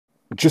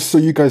Just so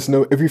you guys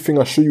know, everything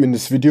I show you in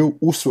this video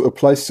also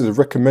applies to the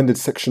recommended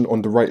section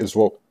on the right as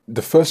well.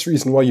 The first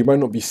reason why you might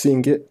not be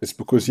seeing it is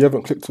because you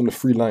haven't clicked on the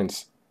 3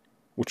 lines,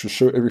 which will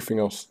show everything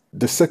else.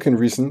 The second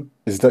reason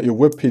is that your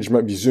web page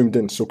might be zoomed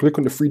in, so click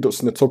on the 3 dots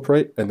in the top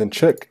right and then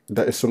check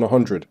that it's on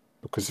 100,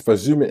 because if I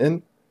zoom it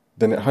in,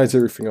 then it hides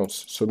everything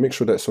else, so make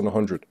sure that it's on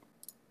 100.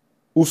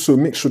 Also,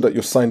 make sure that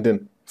you're signed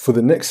in. For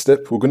the next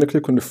step, we're going to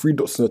click on the 3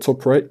 dots in the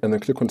top right and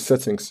then click on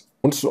settings.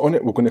 Once we're on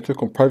it, we're going to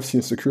click on privacy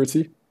and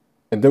security,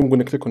 and then we're going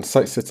to click on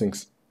site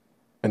settings.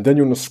 And then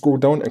you're going to scroll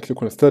down and click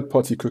on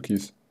third-party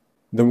cookies.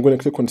 Then we're going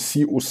to click on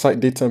see all site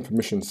data and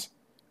permissions.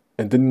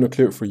 And then you're going to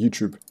clear it for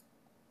YouTube.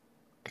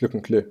 Click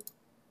on clear.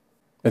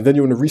 And then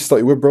you want to restart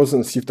your web browser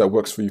and see if that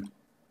works for you.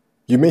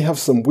 You may have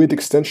some weird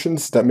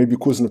extensions that may be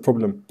causing a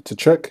problem. To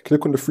check,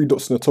 click on the 3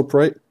 dots in the top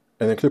right,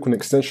 and then click on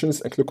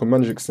extensions and click on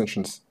manage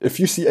extensions.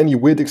 If you see any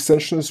weird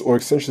extensions or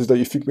extensions that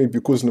you think may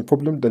be causing a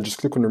problem, then just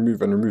click on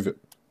remove and remove it.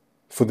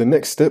 For the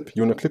next step,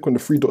 you want to click on the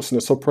 3 dots in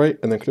the top right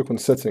and then click on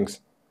settings.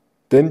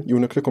 Then you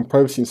want to click on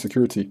privacy and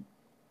security.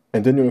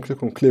 And then you want to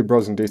click on clear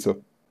browsing data.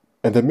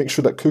 And then make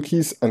sure that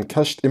cookies and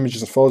cached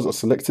images and files are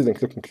selected and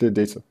click on clear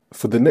data.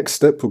 For the next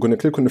step, we're going to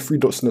click on the 3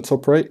 dots in the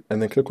top right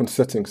and then click on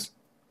settings.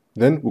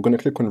 Then we're going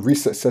to click on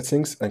reset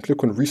settings and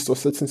click on restore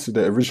settings to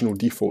their original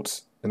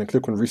defaults. And then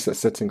click on reset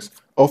settings.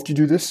 After you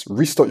do this,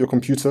 restart your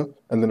computer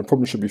and then the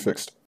problem should be fixed.